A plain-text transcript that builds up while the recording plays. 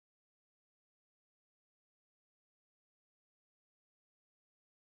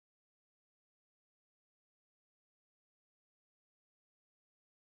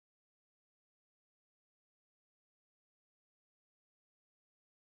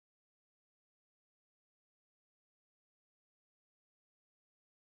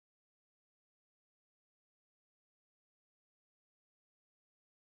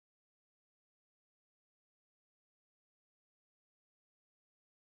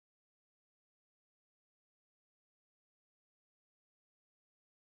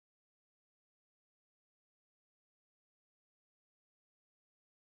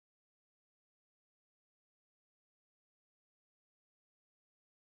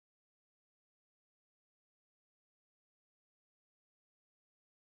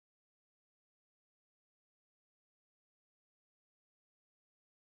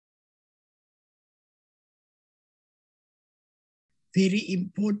very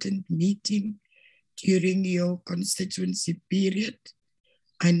important meeting during your constituency period.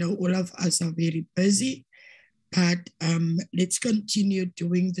 I know all of us are very busy, but let's continue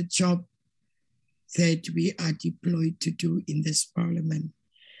doing the job that we are deployed to do in this parliament.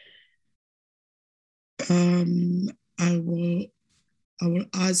 I will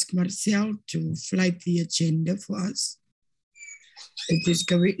ask Marcel to flight the agenda for us. It's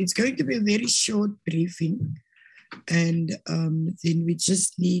going to be a very short briefing, and then we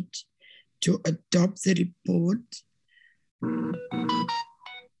just need to adopt the report.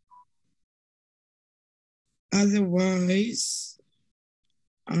 Otherwise,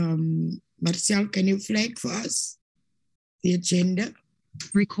 Marcel, can you flag for us the agenda?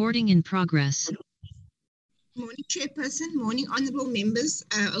 Recording in progress. Morning, Chairperson. Morning, honourable members,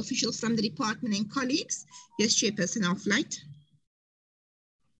 officials from the department and colleagues. Yes, Chairperson, our flight.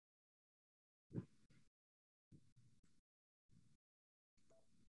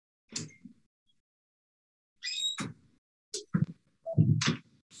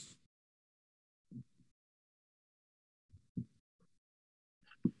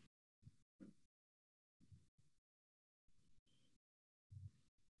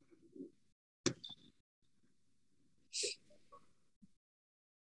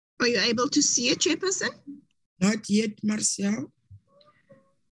 Are you able to see it, Chairperson? Not yet, Marcel.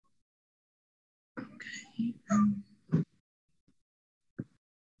 Okay.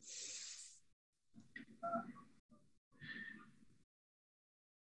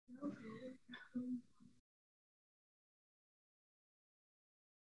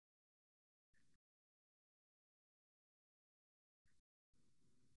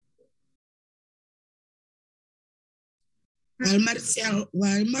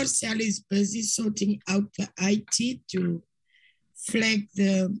 While Marcel is busy sorting out the IT to flag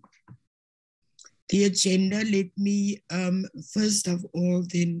the agenda, let me first of all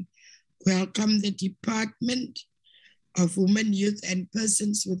then welcome the Department of Women, Youth and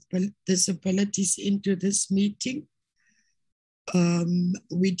Persons with Disabilities into this meeting.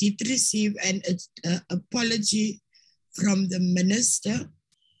 We did receive an apology from the Minister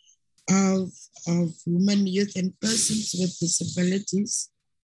of Women, Youth and Persons with Disabilities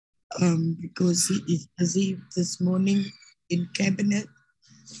because he is busy this morning in Cabinet.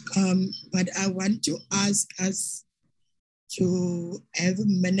 But I want to ask us to have a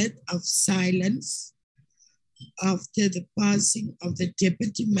minute of silence after the passing of the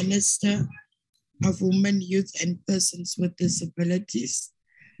Deputy Minister of Women, Youth and Persons with Disabilities.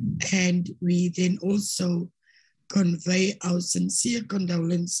 And we then also convey our sincere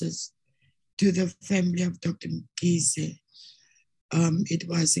condolences to the family of Dr. Mkhize. It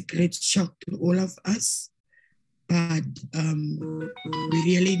was a great shock to all of us, but we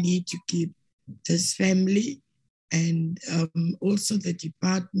really need to keep this family and also the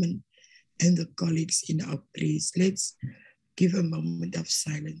department and the colleagues in our prayers. Let's give a moment of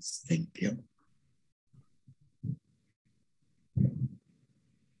silence. Thank you.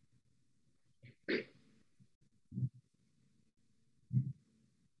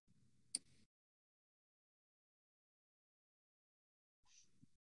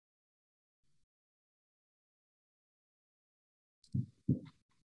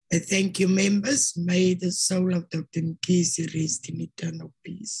 Thank you, members. May the soul of Dr. Mkhize rest in eternal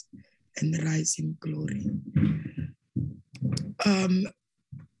peace and rise in glory.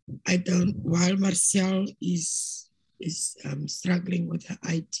 While Marcel is struggling with her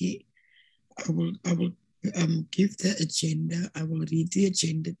IT, I will give the agenda. I will read the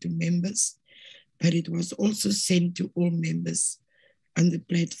agenda to members, but it was also sent to all members on the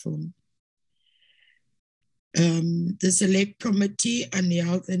platform. The Select Committee on the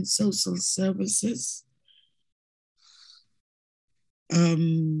Health and Social Services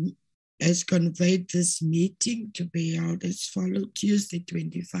has conveyed this meeting to be held as follows: Tuesday,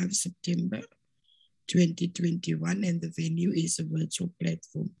 25 September 2021, and the venue is a virtual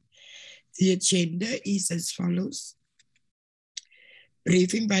platform. The agenda is as follows: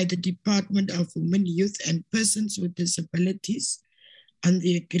 briefing by the Department of Women, Youth and Persons with Disabilities on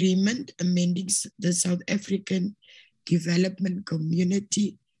the agreement amending the South African Development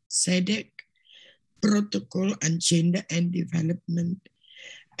Community SADC Protocol on Gender and Development.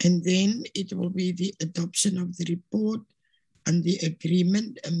 And then it will be the adoption of the report on the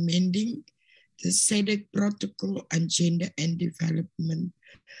agreement amending the SADC Protocol on Gender and Development.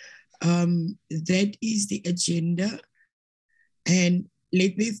 That is the agenda. And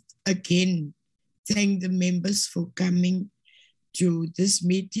let me again thank the members for coming to this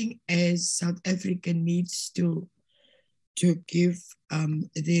meeting, as South Africa needs to give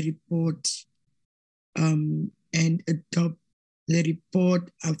the report and adopt the report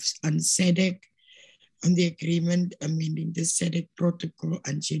on SADC, on the agreement amending the SADC protocol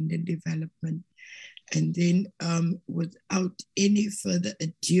on gender development. And then without any further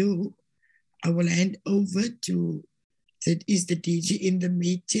ado, I will hand over to, that is the DG in the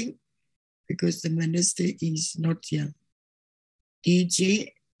meeting, because the minister is not here. DG.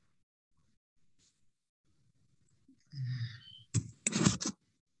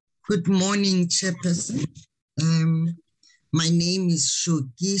 Good morning, Chairperson. My name is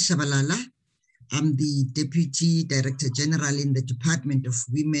Shoki Shabalala. I'm the Deputy Director General in the Department of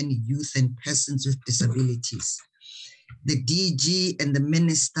Women, Youth and Persons with Disabilities. The DG and the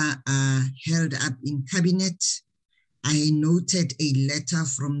Minister are held up in Cabinet. I noted a letter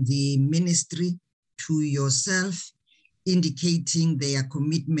from the Ministry to yourself indicating their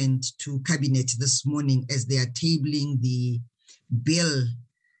commitment to Cabinet this morning as they are tabling the bill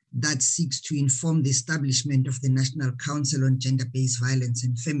that seeks to inform the establishment of the National Council on Gender-Based Violence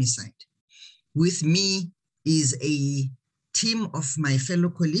and Femicide. With me is a team of my fellow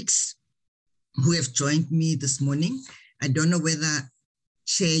colleagues who have joined me this morning. I don't know whether,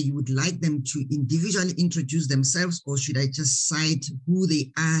 Chair, you would like them to individually introduce themselves, or should I just cite who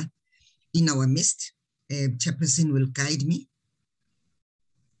they are in our midst? Chairperson will guide me.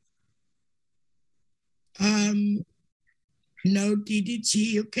 No, DDG,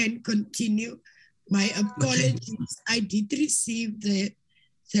 you can continue. My apologies. Okay. I did receive the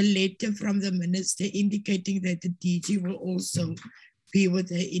letter from the minister indicating that the DG will also be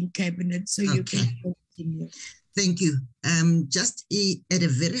with her in Cabinet, so you can continue. Thank you. Just at a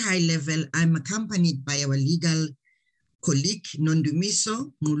very high level, I'm accompanied by our legal colleague,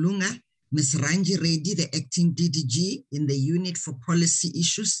 Nondumiso Mulunga, Ms. Ranji Reddy, the acting DDG in the unit for policy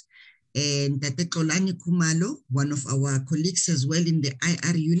issues, and Tate Kolani Kumalo, one of our colleagues as well in the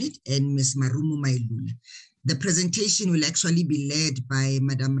IR unit, and Ms. Marumu Mailula. The presentation will actually be led by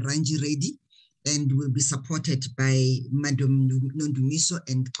Madam Ranji Reddy and will be supported by Madam Nondumiso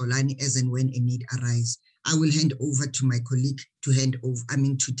and Kolani as and when a need arises. I will hand over to my colleague to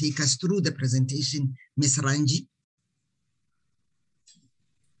take us through the presentation, Ms. Ranji.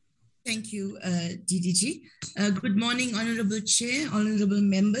 Thank you, DDG. Good morning, Honorable Chair, Honorable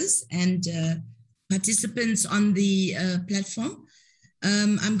members, and participants on the platform.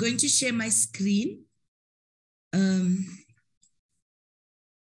 I'm going to share my screen.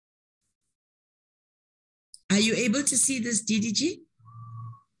 Are you able to see this, DDG?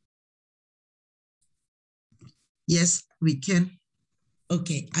 Yes, we can.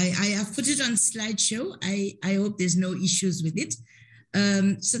 Okay, I have put it on slideshow. I hope there's no issues with it.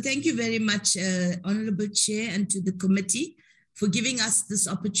 So thank you very much, Honorable Chair, and to the committee for giving us this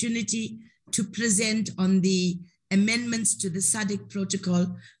opportunity to present on the amendments to the SADC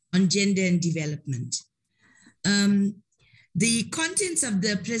protocol on gender and development. The contents of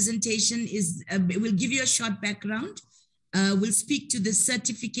the presentation is, we'll give you a short background. We'll speak to the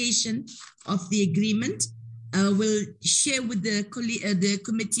certification of the agreement. We'll share with the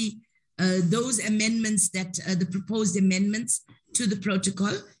committee those amendments that, the proposed amendments to the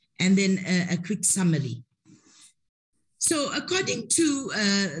protocol, and then a quick summary. So according to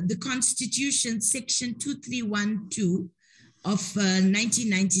the Constitution, Section 2312 of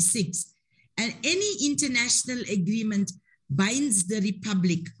 1996, and any international agreement binds the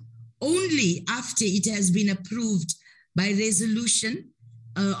Republic only after it has been approved by resolution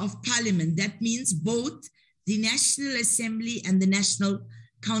of Parliament. That means both the National Assembly and the National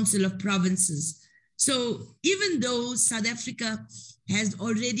Council of Provinces. So even though South Africa has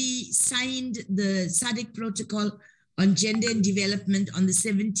already signed the SADC protocol on gender and development on the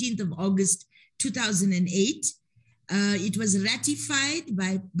 17th of August, 2008, it was ratified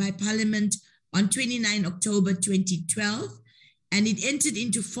by Parliament on 29 October 2012, and it entered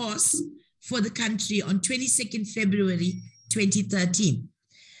into force for the country on 22nd February 2013.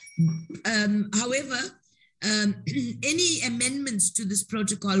 However, any amendments to this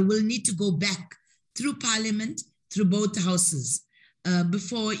protocol will need to go back through Parliament, through both houses,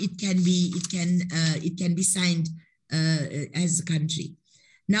 before it can be signed as a country.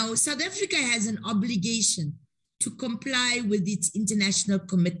 Now, South Africa has an obligation to comply with its international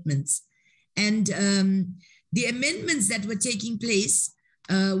commitments, and the amendments that were taking place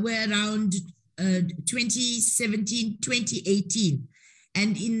were around 2017, 2018,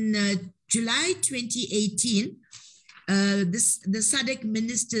 and in July 2018, the SADC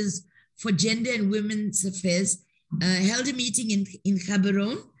Ministers for Gender and Women's Affairs held a meeting in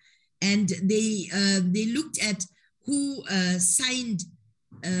Gaborone, and they looked at who signed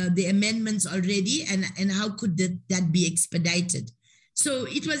the amendments already and how could that be expedited. So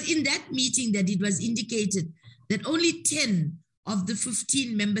it was in that meeting that it was indicated that only 10 of the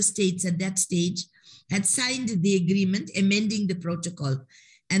 15 member states at that stage had signed the agreement amending the protocol.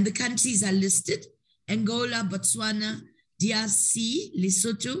 And the countries are listed: Angola, Botswana, DRC,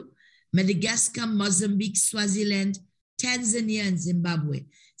 Lesotho, Madagascar, Mozambique, Swaziland, Tanzania, and Zimbabwe.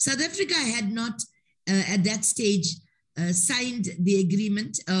 South Africa had not at that stage signed the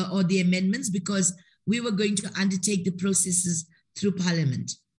agreement or the amendments, because we were going to undertake the processes through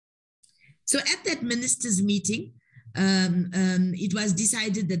Parliament. So at that ministers' meeting, it was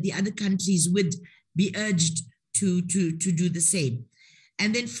decided that the other countries would be urged to do the same.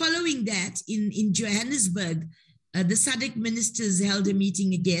 And then following that, in Johannesburg, the SADC ministers held a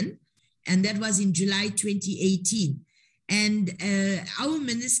meeting again, and that was in July 2018. And our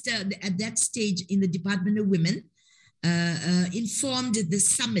minister at that stage in the Department of Women informed the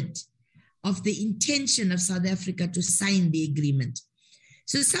summit of the intention of South Africa to sign the agreement.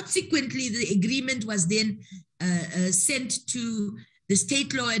 So subsequently, the agreement was then sent to the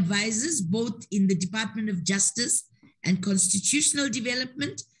state law advisors, both in the Department of Justice and Constitutional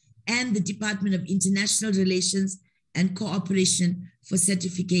Development and the Department of International Relations and Cooperation for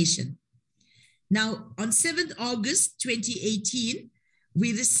certification. Now, on 7th August 2018,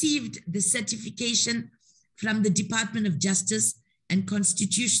 we received the certification from the Department of Justice and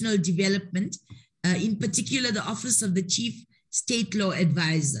Constitutional Development, in particular the Office of the Chief State Law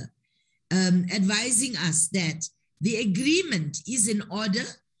Advisor, advising us that the agreement is in order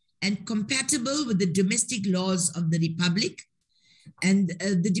and compatible with the domestic laws of the Republic. And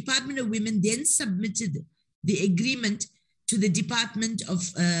the Department of Women then submitted the agreement to the Department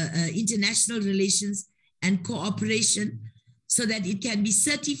of International Relations and Cooperation so that it can be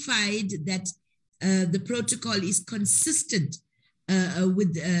certified that the protocol is consistent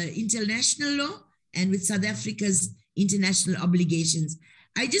with international law and with South Africa's international obligations.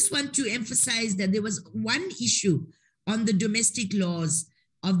 I just want to emphasize that there was one issue on the domestic laws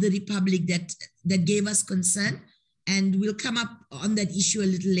of the Republic that gave us concern, and we'll come up on that issue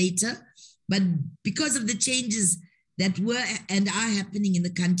a little later. But because of the changes that were and are happening in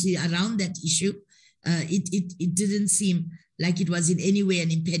the country around that issue, it didn't seem like it was in any way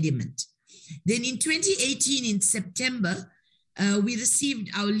an impediment. Then in 2018, in September, we received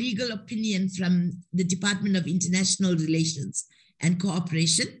our legal opinion from the Department of International Relations and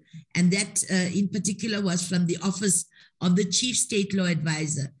Cooperation, and that in particular was from the Office of the Chief State Law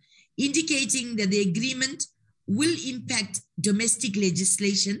Advisor, indicating that the agreement will impact domestic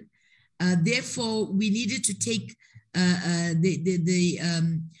legislation. Therefore, we needed to take the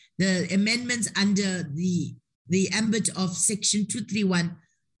amendments under the ambit of Section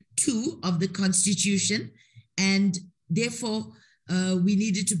 2312 of the Constitution, and therefore we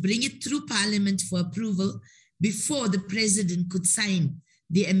needed to bring it through Parliament for approval before the President could sign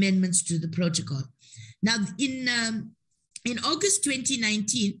the amendments to the protocol. Now, in August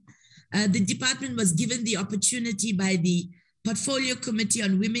 2019, the department was given the opportunity by the Portfolio Committee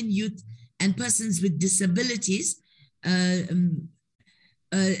on Women, Youth, and Persons with Disabilities to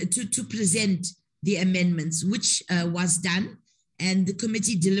present the amendments, which was done, and the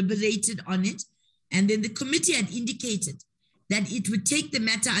committee deliberated on it. And then the committee had indicated that it would take the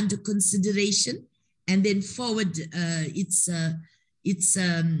matter under consideration and then forward its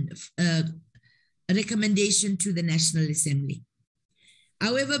recommendation to the National Assembly.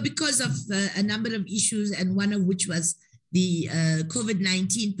 However, because of a number of issues, and one of which was the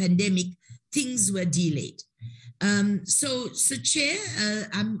COVID-19 pandemic, things were delayed. So Chair,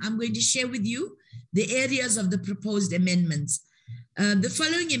 I'm going to share with you the areas of the proposed amendments. The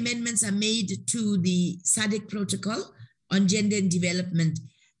following amendments are made to the SADC protocol on gender and development.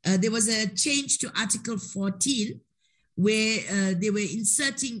 There was a change to Article 14, where they were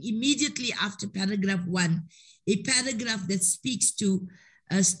inserting immediately after paragraph 1, a paragraph that speaks to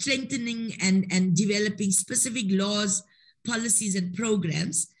strengthening and developing specific laws, policies, and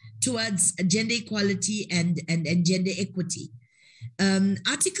programs towards gender equality and gender equity.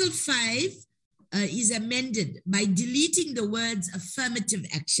 Article 5 is amended by deleting the words affirmative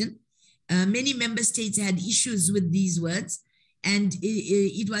action. Many member states had issues with these words, and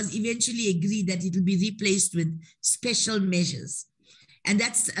it was eventually agreed that it will be replaced with special measures. And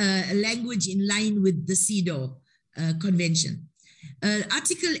that's a language in line with the CEDAW Convention.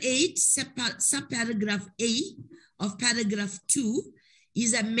 Article 8, subparagraph A of paragraph 2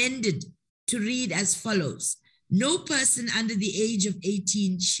 is amended to read as follows: no person under the age of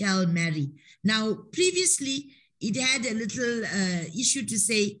 18 shall marry. Now, previously, it had a little issue to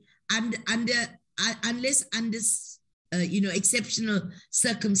say unless under exceptional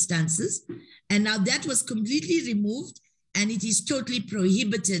circumstances. And now that was completely removed, and it is totally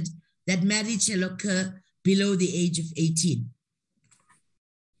prohibited that marriage shall occur below the age of 18.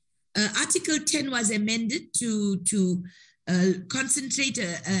 Article 10 was amended to concentrate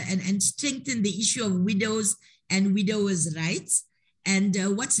and strengthen the issue of widows and widowers' rights. And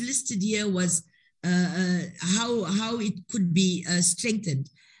what's listed here was how it could be strengthened.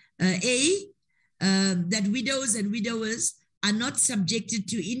 That widows and widowers are not subjected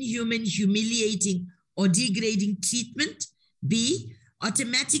to inhuman, humiliating, or degrading treatment. B,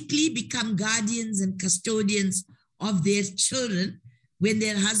 automatically become guardians and custodians of their children when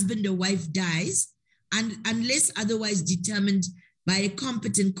their husband or wife dies, and unless otherwise determined by a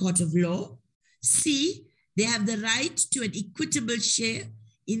competent court of law. C, they have the right to an equitable share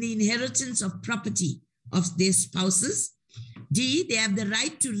in the inheritance of property of their spouses. D, they have the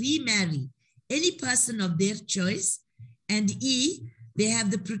right to remarry any person of their choice. And E, they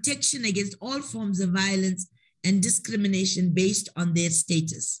have the protection against all forms of violence and discrimination based on their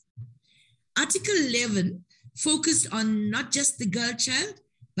status. Article 11 focused on not just the girl child,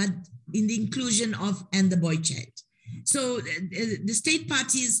 but in the inclusion of and the boy child. So the state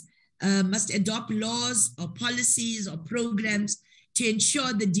parties must adopt laws or policies or programs to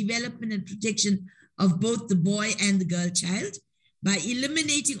ensure the development and protection of both the boy and the girl child by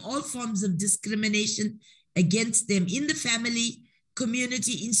eliminating all forms of discrimination against them in the family,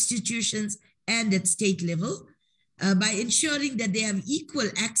 community, institutions, and at state level, by ensuring that they have equal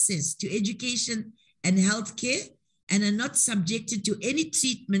access to education and healthcare and are not subjected to any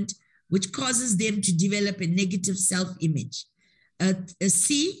treatment which causes them to develop a negative self-image.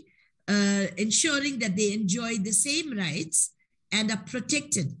 C, ensuring that they enjoy the same rights and are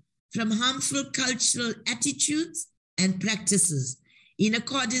protected from harmful cultural attitudes and practices in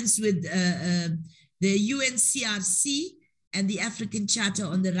accordance with the UNCRC and the African Charter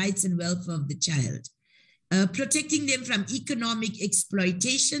on the Rights and Welfare of the Child, protecting them from economic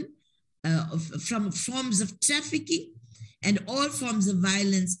exploitation, from forms of trafficking and all forms of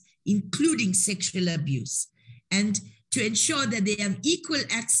violence, including sexual abuse, and to ensure that they have equal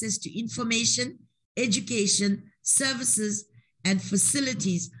access to information, education, services, and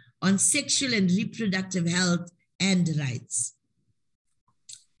facilities on sexual and reproductive health and rights.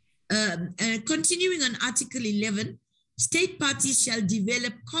 Continuing on Article 11, state parties shall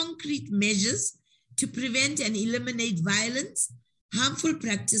develop concrete measures to prevent and eliminate violence, harmful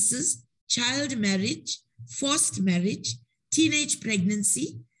practices, child marriage, forced marriage, teenage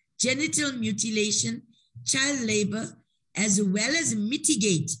pregnancy, genital mutilation, child labor, as well as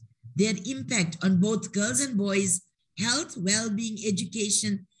mitigate their impact on both girls and boys' health, well-being,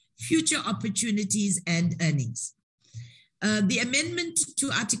 education, future opportunities, and earnings. The amendment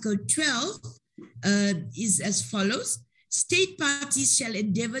to Article 12 is as follows. State parties shall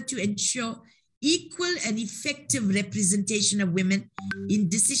endeavor to ensure equal and effective representation of women in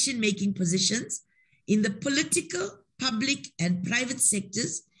decision-making positions in the political, public, and private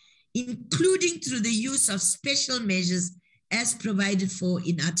sectors, including through the use of special measures as provided for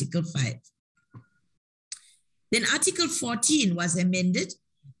in Article 5. Then Article 14 was amended.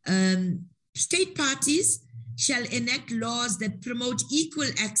 State parties shall enact laws that promote equal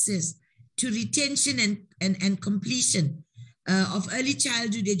access to retention and completion of early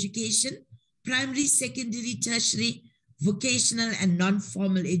childhood education, primary, secondary, tertiary, vocational, and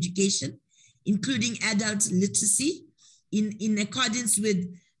non-formal education, including adult literacy, in accordance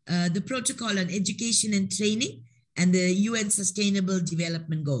with the Protocol on Education and Training and the UN Sustainable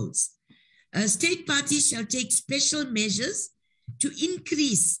Development Goals. State parties shall take special measures to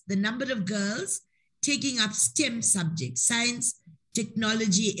increase the number of girls taking up STEM subjects, science,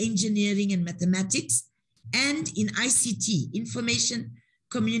 technology, engineering, and mathematics, and in ICT, information,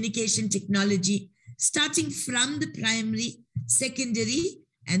 communication technology, starting from the primary, secondary,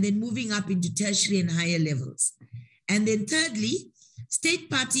 and then moving up into tertiary and higher levels. And then thirdly, state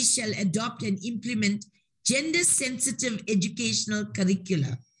parties shall adopt and implement gender-sensitive educational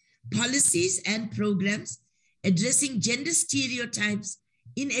curricula, policies, and programs addressing gender stereotypes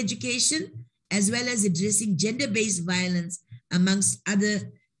in education, as well as addressing gender-based violence, amongst other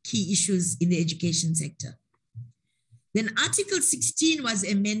key issues in the education sector. Then Article 16 was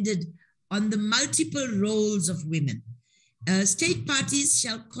amended on the multiple roles of women. State parties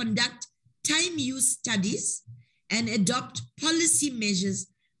shall conduct time use studies and adopt policy measures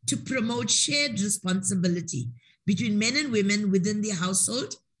to promote shared responsibility between men and women within the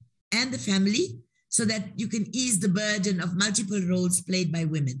household and the family, so that you can ease the burden of multiple roles played by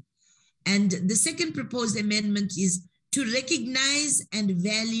women. And the second proposed amendment is to recognize and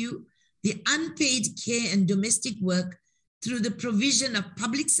value the unpaid care and domestic work through the provision of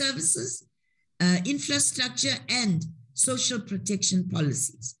public services, infrastructure, and social protection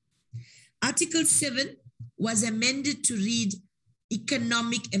policies. Article 7 was amended to read,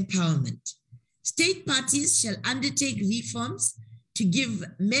 economic empowerment. State parties shall undertake reforms to give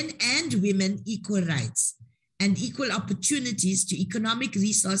men and women equal rights and equal opportunities to economic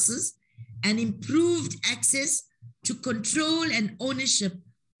resources and improved access to control and ownership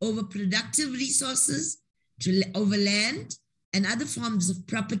over productive resources, over land and other forms of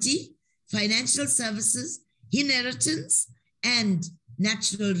property, financial services, inheritance, and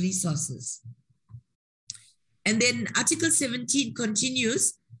natural resources. And then Article 17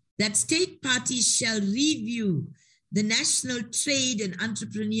 continues that state parties shall review the national trade and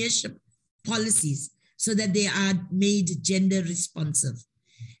entrepreneurship policies so that they are made gender responsive.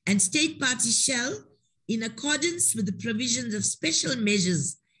 And state parties shall, in accordance with the provisions of special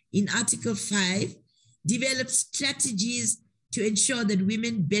measures in Article 5, develop strategies to ensure that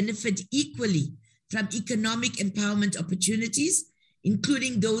women benefit equally from economic empowerment opportunities,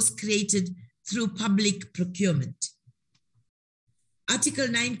 including those created through public procurement. Article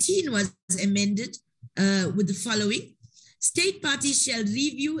 19 was amended with the following. State parties shall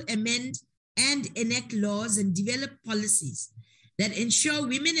review, amend, and enact laws and develop policies that ensure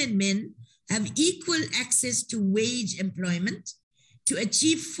women and men have equal access to wage employment, to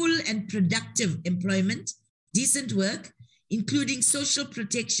achieve full and productive employment, decent work, including social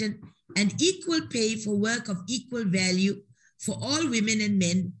protection and equal pay for work of equal value for all women and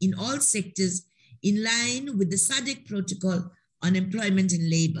men in all sectors, in line with the SADC Protocol on Employment and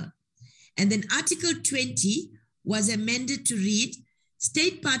Labor. And then Article 20 was amended to read,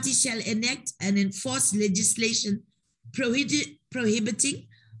 state parties shall enact and enforce legislation prohibiting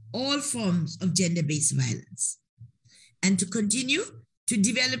all forms of gender-based violence. And to continue, to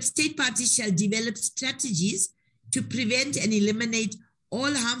develop, state parties shall develop strategies to prevent and eliminate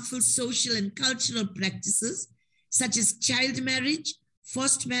all harmful social and cultural practices, such as child marriage,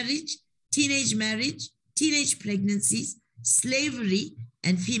 forced marriage, teenage pregnancies, slavery,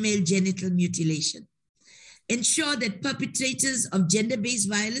 and female genital mutilation. Ensure that perpetrators of gender-based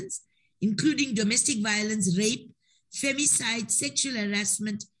violence, including domestic violence, rape, femicide, sexual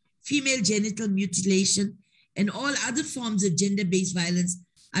harassment, female genital mutilation, and all other forms of gender-based violence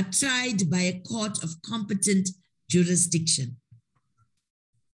are tried by a court of competent jurisdiction.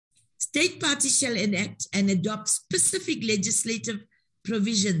 State parties shall enact and adopt specific legislative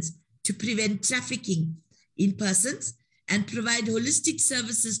provisions to prevent trafficking in persons and provide holistic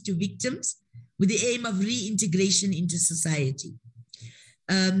services to victims with the aim of reintegration into society.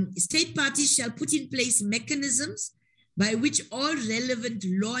 State parties shall put in place mechanisms by which all relevant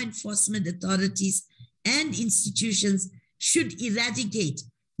law enforcement authorities and institutions should eradicate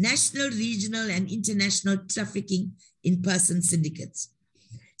national, regional, and international trafficking in person syndicates.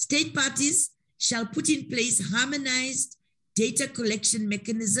 State parties shall put in place harmonized data collection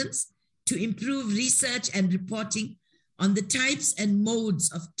mechanisms to improve research and reporting on the types and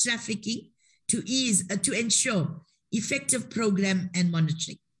modes of trafficking to ensure effective program and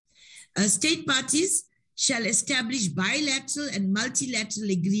monitoring. State parties shall establish bilateral and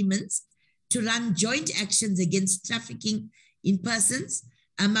multilateral agreements to run joint actions against trafficking in persons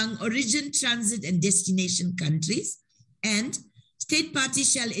among origin, transit, and destination countries. And state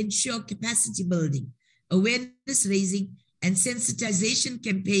parties shall ensure capacity building, awareness raising, and sensitization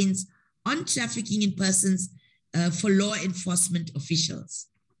campaigns on trafficking in persons for law enforcement officials.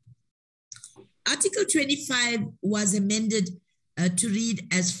 Article 25 was amended to read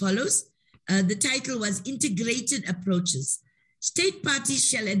as follows. The title was Integrated Approaches. State parties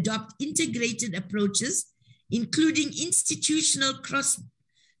shall adopt integrated approaches, including institutional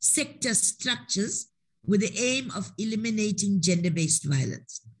cross-sector structures with the aim of eliminating gender-based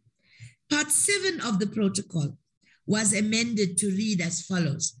violence. Part 7 of the protocol was amended to read as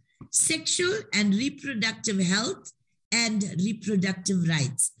follows. Sexual and reproductive health and reproductive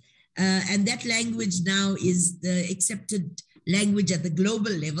rights. And that language now is the accepted language at the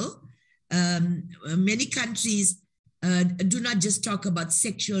global level. Many countries do not just talk about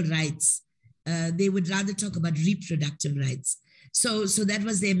sexual rights. They would rather talk about reproductive rights. So that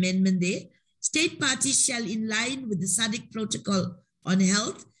was the amendment there. State parties shall, in line with the SADC Protocol on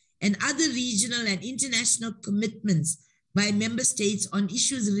Health and other regional and international commitments by member states on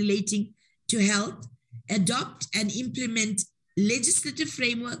issues relating to health, adopt and implement legislative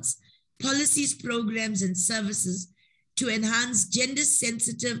frameworks, policies, programs, and services to enhance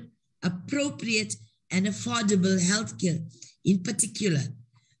gender-sensitive, appropriate, and affordable healthcare, in particular,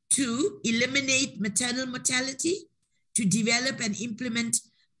 to eliminate maternal mortality, to develop and implement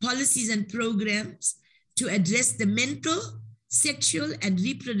policies and programs to address the mental, sexual, and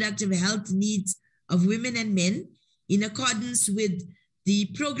reproductive health needs of women and men in accordance with the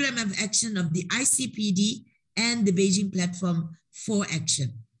program of action of the ICPD and the Beijing Platform for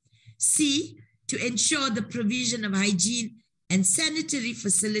action. C, to ensure the provision of hygiene and sanitary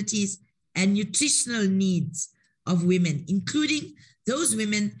facilities and nutritional needs of women, including those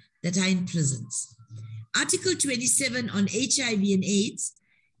women that are in prisons. Article 27 on HIV and AIDS,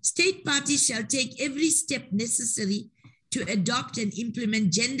 state parties shall take every step necessary to adopt and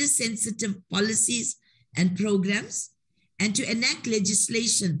implement gender-sensitive policies and programs, and to enact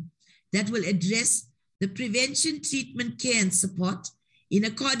legislation that will address the prevention, treatment, care, and support in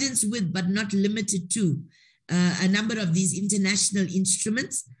accordance with, but not limited to, a number of these international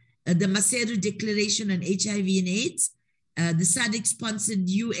instruments, the Maseru Declaration on HIV and AIDS, the SADC-sponsored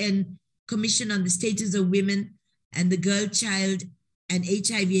UN Commission on the Status of Women and the Girl, Child, and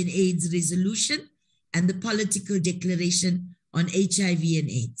HIV and AIDS Resolution, and the Political Declaration on HIV and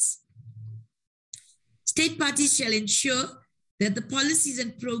AIDS. State parties shall ensure that the policies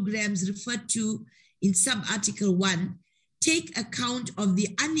and programs referred to in sub-article 1 take account of the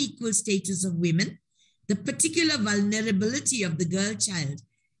unequal status of women, the particular vulnerability of the girl child,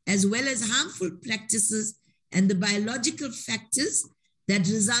 as well as harmful practices and the biological factors that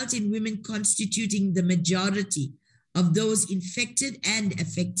result in women constituting the majority of those infected and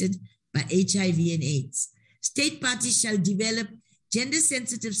affected by HIV and AIDS. State parties shall develop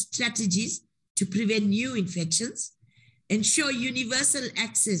gender-sensitive strategies to prevent new infections, ensure universal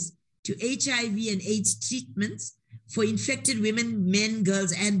access to HIV and AIDS treatments for infected women, men,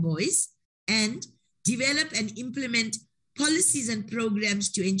 girls, and boys, and develop and implement policies and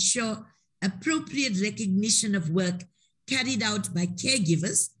programs to ensure appropriate recognition of work carried out by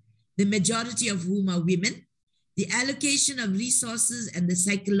caregivers, the majority of whom are women, the allocation of resources and the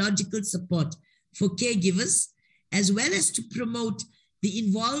psychological support for caregivers, as well as to promote the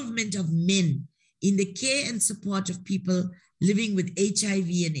involvement of men in the care and support of people living with HIV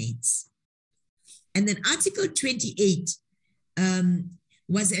and AIDS. And then Article 28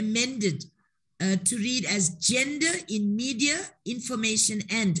 was amended to read as gender in media, information,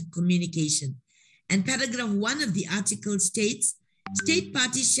 and communication. And paragraph 1 of the article states, state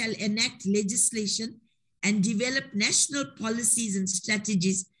parties shall enact legislation and develop national policies and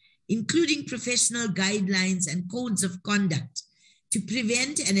strategies, including professional guidelines and codes of conduct to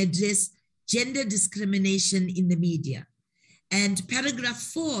prevent and address gender discrimination in the media. And paragraph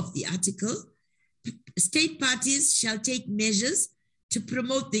 4 of the article, state parties shall take measures to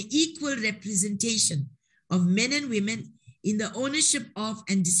promote the equal representation of men and women in the ownership of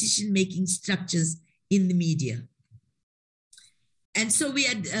and decision-making structures in the media. And so we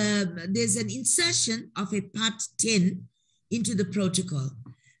had, there's an insertion of a part 10 into the protocol.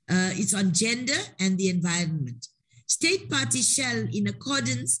 It's on gender and the environment. State parties shall, in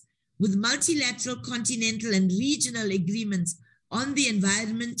accordance with multilateral, continental, and regional agreements on the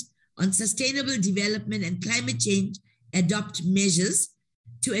environment, on sustainable development and climate change, adopt measures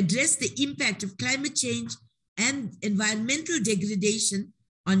to address the impact of climate change and environmental degradation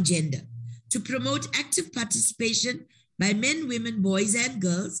on gender, to promote active participation by men, women, boys, and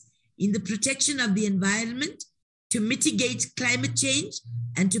girls in the protection of the environment, to mitigate climate change,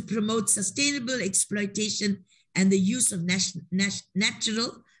 and to promote sustainable exploitation and the use of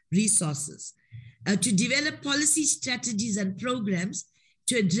natural resources, to develop policy strategies and programs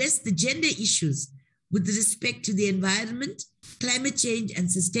to address the gender issues with respect to the environment, climate change, and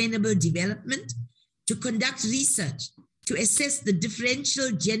sustainable development, to conduct research to assess the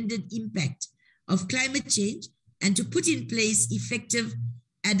differential gendered impact of climate change, and to put in place effective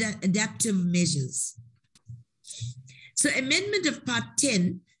adaptive measures. So amendment of part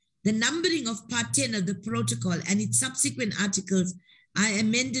 10, the numbering of part 10 of the protocol and its subsequent articles are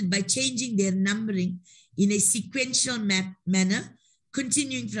amended by changing their numbering in a sequential manner,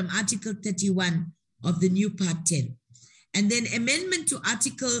 continuing from Article 31 of the new part 10. And then amendment to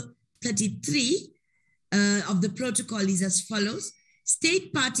Article 33 of the protocol is as follows.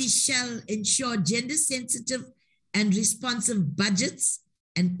 State parties shall ensure gender-sensitive and responsive budgets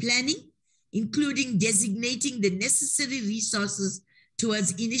and planning, including designating the necessary resources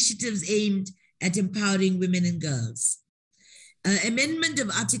towards initiatives aimed at empowering women and girls. Amendment of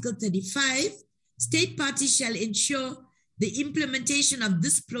Article 35, state parties shall ensure the implementation of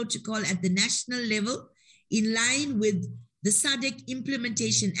this protocol at the national level in line with the SADC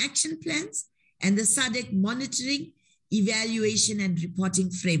implementation action plans and the SADC monitoring, evaluation, and reporting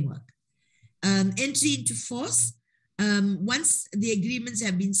framework. Entry into force, once the agreements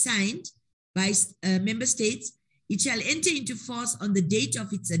have been signed by member states, it shall enter into force on the date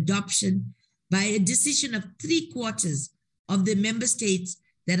of its adoption by a decision of 3/4 of the member states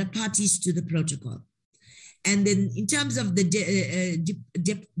that are parties to the protocol. And then in terms of the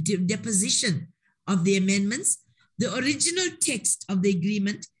deposition of the amendments, The original text of the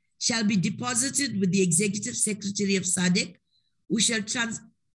agreement shall be deposited with the Executive Secretary of SADC, who shall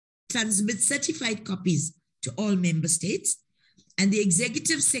transmit certified copies to all member states. And the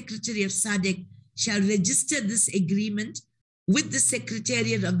Executive Secretary of SADC shall register this agreement with the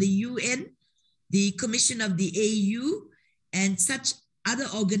Secretariat of the UN, the Commission of the AU, and such other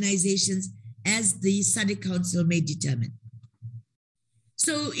organizations as the SADC Council may determine.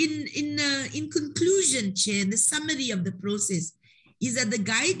 So in conclusion, Chair, the summary of the process is that the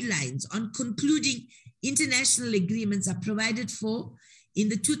guidelines on concluding international agreements are provided for in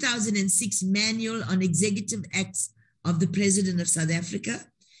the 2006 Manual on Executive Acts of the President of South Africa.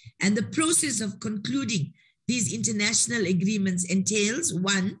 And the process of concluding these international agreements entails: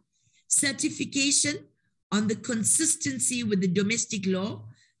 1, certification on the consistency with the domestic law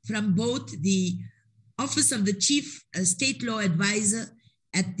from both the Office of the Chief State Law Advisor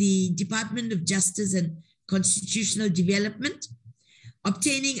at the Department of Justice and Constitutional Development,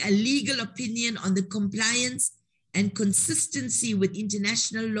 obtaining a legal opinion on the compliance and consistency with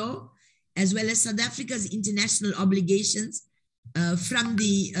international law, as well as South Africa's international obligations from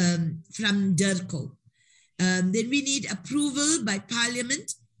DIRCO. Then we need approval by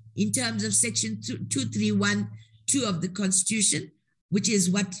Parliament in terms of Section 2312 of the Constitution, which is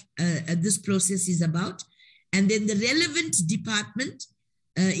what this process is about. And then the relevant department,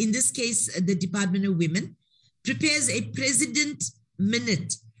 in this case, the Department of Women, prepares a president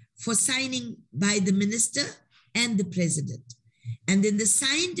minute for signing by the minister and the president. And then the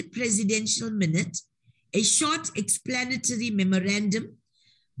signed presidential minute, a short explanatory memorandum,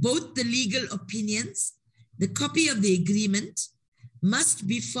 both the legal opinions, the copy of the agreement must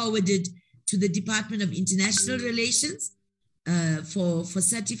be forwarded to the Department of International Relations for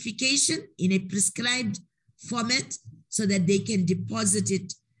certification in a prescribed format so that they can deposit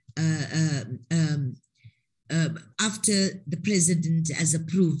it after the president has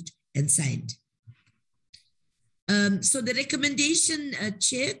approved and signed. So the recommendation,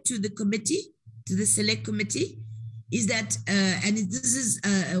 Chair, to the committee, to the select committee, is that, and this is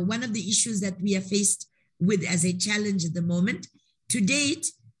one of the issues that we are faced with as a challenge at the moment. To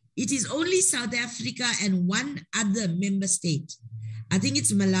date, it is only South Africa and one other member state, I think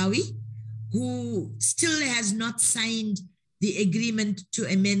it's Malawi, who still has not signed the agreement to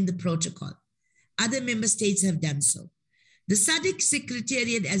amend the protocol. Other member states have done so. The SADC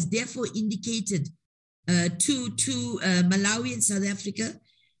Secretariat has therefore indicated to Malawi and South Africa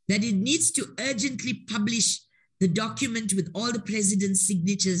that it needs to urgently publish the document with all the president's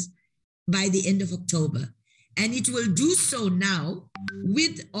signatures by the end of October. And it will do so now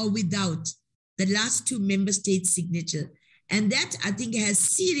with or without the last two member states' signature. And that, I think, has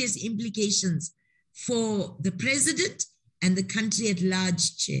serious implications for the president and the country at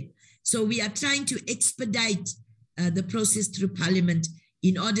large, Chair. So we are trying to expedite the process through Parliament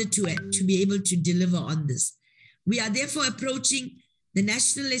in order to be able to deliver on this. We are therefore approaching the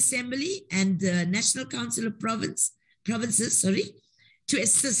National Assembly and the National Council of Provinces, to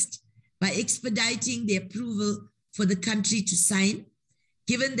assist by expediting the approval for the country to sign,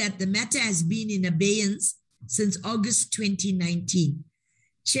 given that the matter has been in abeyance since August 2019.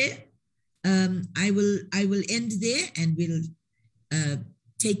 Chair, I will end there and will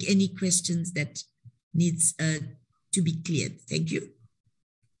take any questions that needs to be cleared. Thank you.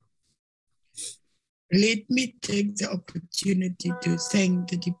 Let me take the opportunity to thank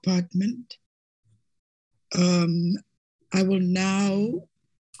the department. I will now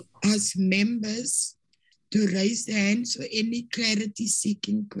ask members to raise their hands for any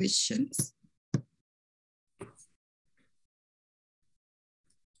clarity-seeking questions.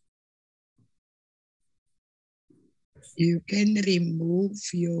 You can remove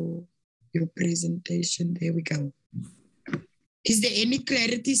your presentation. There we go. Is there any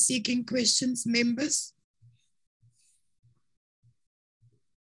clarity-seeking questions, members?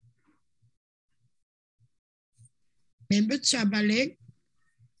 Member Chabalek,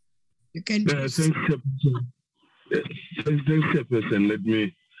 you can. Thanks, Chairperson. Let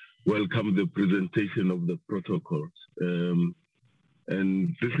me welcome the presentation of the protocols.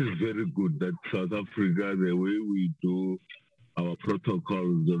 And this is very good that South Africa, the way we do our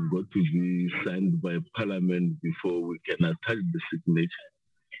protocols, have got to be signed by Parliament before we can attach the signature,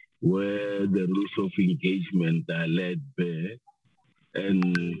 where the rules of engagement are laid bare,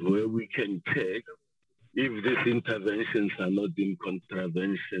 and where we can check if these interventions are not in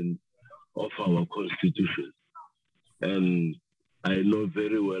contravention of our Constitution. And I know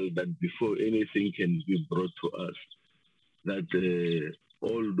very well that before anything can be brought to us, that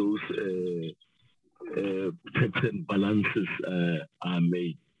all those checks and balances are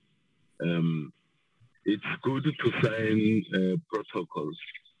made. it's good to sign protocols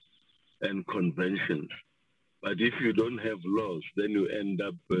and conventions. But if you don't have laws, then you end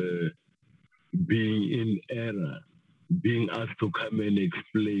up being in error, being asked to come and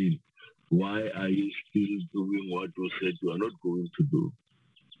explain why are you still doing what you said you are not going to do.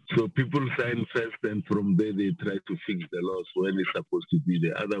 So people sign first, and from there they try to fix the laws when it's supposed to be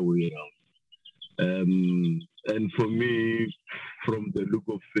the other way around. And for me, from the look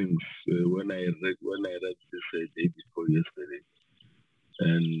of things, when I read this day before yesterday,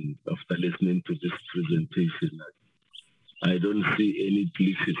 and after listening to this presentation, I don't see any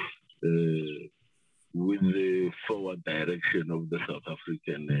glitches with the forward direction of the South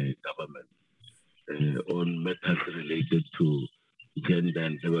African government on matters related to gender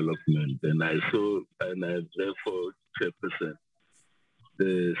and development. And I therefore, Chairperson,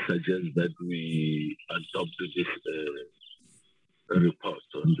 suggest that we adopt this report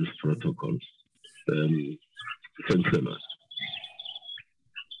on this protocol. Thanks a lot.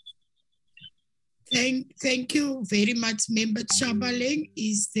 Thank you very much, Member Chabaleng.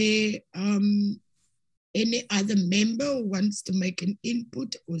 Is there any other member who wants to make an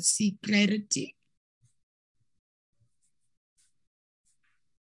input or seek clarity?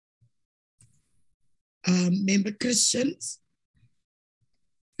 Member Christians?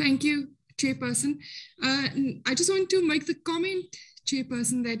 Thank you, Chairperson. I just want to make the comment,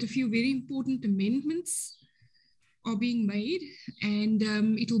 Chairperson, that a few very important amendments are being made, and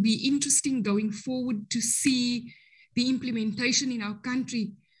it will be interesting going forward to see the implementation in our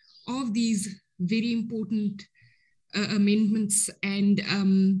country of these very important amendments and,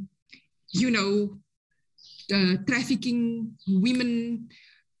 trafficking, women,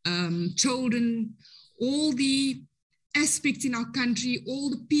 children, all the aspects in our country, all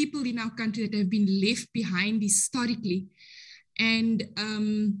the people in our country that have been left behind historically. And,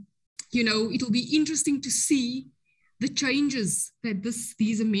 it will be interesting to see the changes that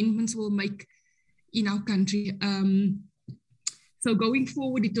these amendments will make in our country. So going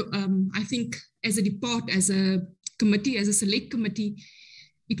forward, I think as a committee, as a select committee,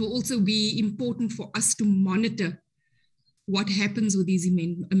 it will also be important for us to monitor what happens with these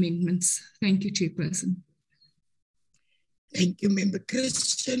amendments. Thank you, Chairperson. Thank you, Member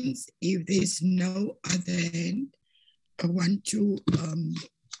Christians. If there's no other hand, I want to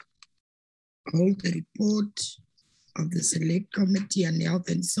hold the report of the Select Committee on Health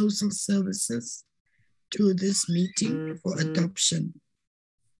and Social Services to this meeting for adoption.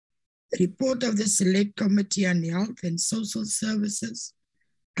 The report of the Select Committee on Health and Social Services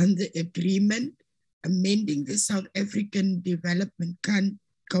on the agreement amending the South African Development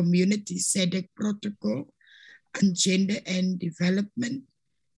Community SADC Protocol on Gender and Development,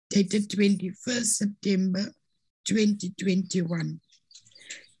 dated 21st September 2021.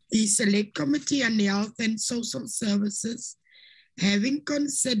 The Select Committee on Health and Social Services, having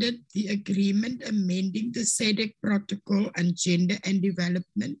considered the agreement amending the SADC Protocol on Gender and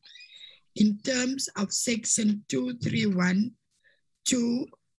Development in terms of Section 231(2)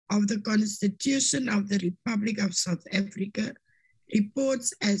 of the Constitution of the Republic of South Africa,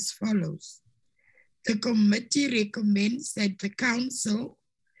 reports as follows. The committee recommends that the Council,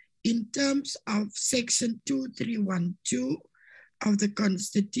 in terms of Section 231(2) of the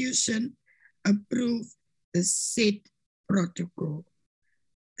Constitution, approve the said protocol.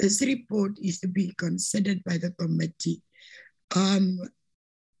 This report is to be considered by the committee. I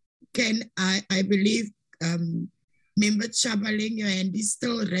believe Member Chabaleng, your hand is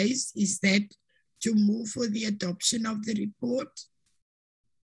still raised. Is that to move for the adoption of the report?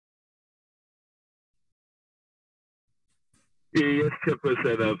 Yes,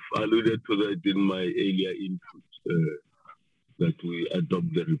 Chairperson, I've alluded to that in my earlier input, that we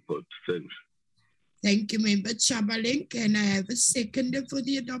adopt the report. Thanks. Thank you, Member Chabaleng. Can I have a seconder for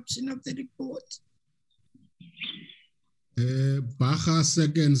the adoption of the report? Baha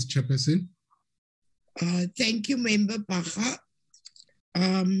seconds, Chairperson. Thank you, Member Baha.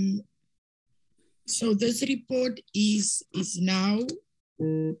 So this report is now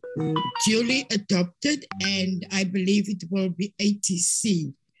duly adopted, and I believe it will be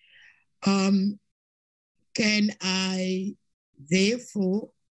ATC. Can I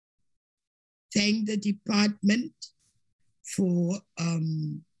therefore thank the department for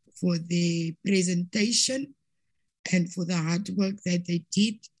the presentation and for the hard work that they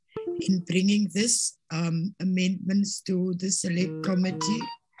did in bringing this amendments to the Select Committee.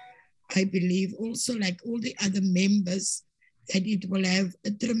 I believe also, like all the other members, that it will have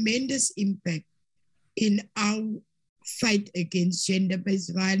a tremendous impact in our fight against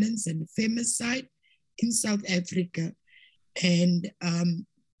gender-based violence and femicide in South Africa. And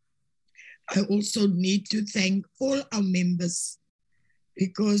I also need to thank all our members,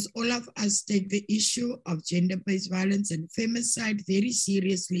 because all of us take the issue of gender-based violence and femicide very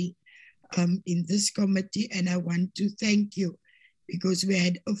seriously in this committee. And I want to thank you, because we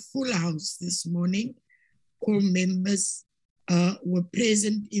had a full house this morning. All members were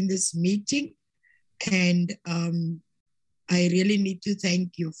present in this meeting. And I really need to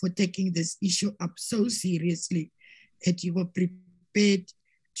thank you for taking this issue up so seriously that you were prepared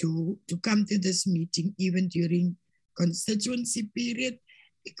to come to this meeting even during constituency period,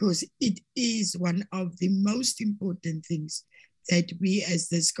 because it is one of the most important things that we as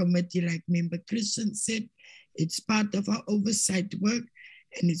this committee, like Member Christian said, it's part of our oversight work,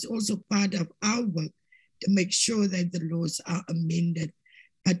 and it's also part of our work to make sure that the laws are amended.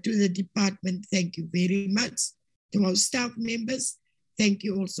 But to the department, thank you very much. To our staff members, thank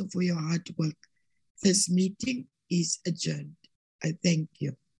you also for your hard work. This meeting is adjourned. I thank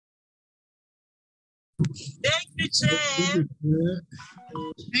you. Thank you, Chair.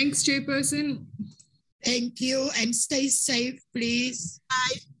 Thanks, Chairperson. Thank you, and stay safe, please.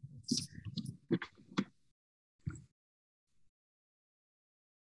 Bye.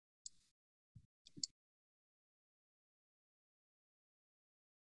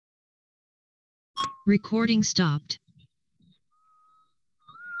 Recording stopped.